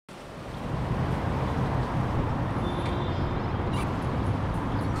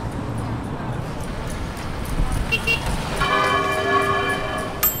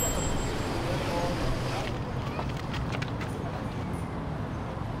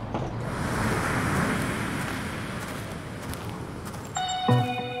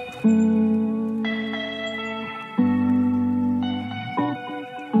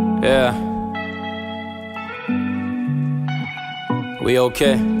Yeah. We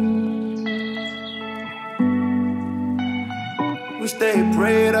okay? We stay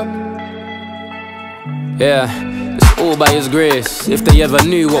prayed up. Yeah, it's all by His grace. If they ever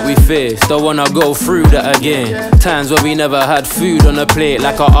knew what we faced, don't wanna go through that again. Times where we never had food on the plate,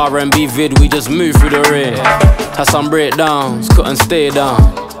 like our R&B vid, we just moved through the rain. Had some breakdowns, couldn't stay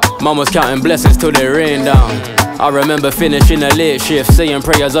down. Mum was counting blessings till they rained down. I remember finishing a late shift, saying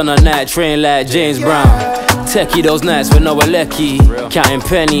prayers on a night train like James Brown. Techie those nights with no lecky, counting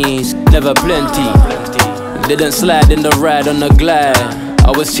pennies, never plenty. Didn't slide in the ride on the glide,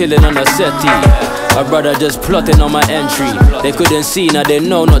 I was chilling on the settee. My brother just plotting on my entry. They couldn't see, now they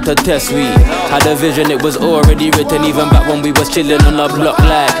know not to test me. Had a vision, it was already written, even back when we was chilling on the block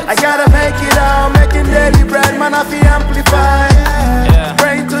like I gotta make it out, making daily bread, man, I feel amplify.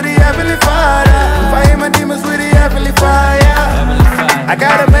 Praying to the Heavenly Father, fighting my demons with the Heavenly Fire. I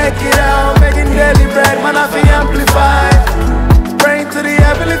gotta make it out, making daily bread, man, I feel amplify. Praying to the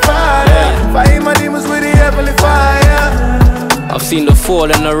Heavenly Father, fighting my demons with the Heavenly Fire. I've seen the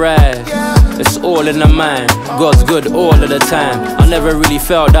fall and the rise, it's all in the mind. God's good all of the time. I never really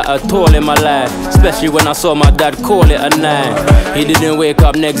felt that at all in my life, especially when I saw my dad call it a night. He didn't wake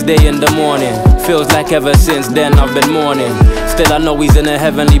up next day in the morning. Feels like ever since then I've been mourning. Still I know he's in a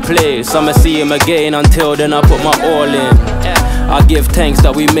heavenly place, I'ma see him again. Until then I put my all in. I give thanks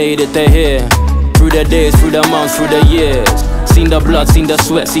that we made it to here. Through the days, through the months, through the years. Seen the blood, seen the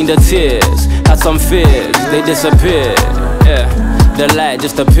sweat, seen the tears. Had some fears, they disappeared. Yeah, the light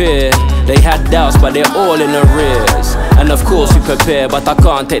just appeared. They had doubts, but they're all in arrears. And of course we prepare, but I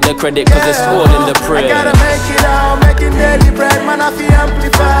can't take the credit, cause it's all in the prayer. I gotta make it out, making daily bread, man, I feel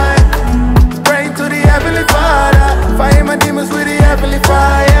amplified. Praying to the Heavenly Father, fighting my demons with the Heavenly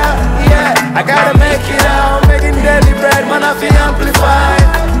Fire. Yeah, I gotta make it out, making daily bread, man, I feel amplified.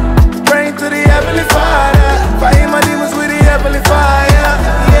 Praying to the Heavenly Father, fighting my demons with the Heavenly Fire.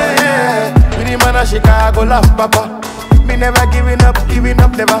 Yeah, with the man of Chicago, love Papa. Me never giving up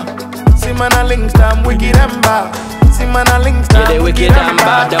never. See man a links down, wicked and bad. See man a links down, yeah, they wicked and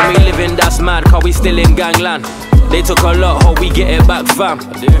bad. And we living that's mad, cause we still in gangland. They took a lot, hope we get it back, fam.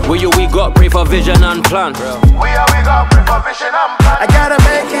 We got, pray for vision and plan. We got, pray for vision and plan. I gotta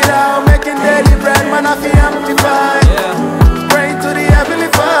make it out, making daily bread, man, I feel amplified. Praying to the Heavenly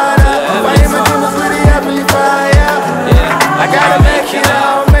Father, fighting my demons with the Heavenly Fire. I gotta make it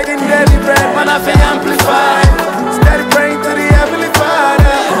out, making daily bread, man, I feel amplified. Steady praying to the Heavenly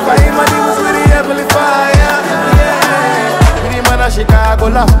Father, fighting my demons with the Heavenly Fire. With the man of Chicago,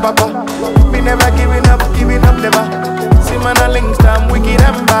 love Papa. Me never giving up never. See man a links down, wicked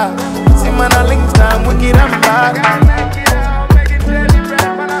and bad. See man a links down, wicked and bad.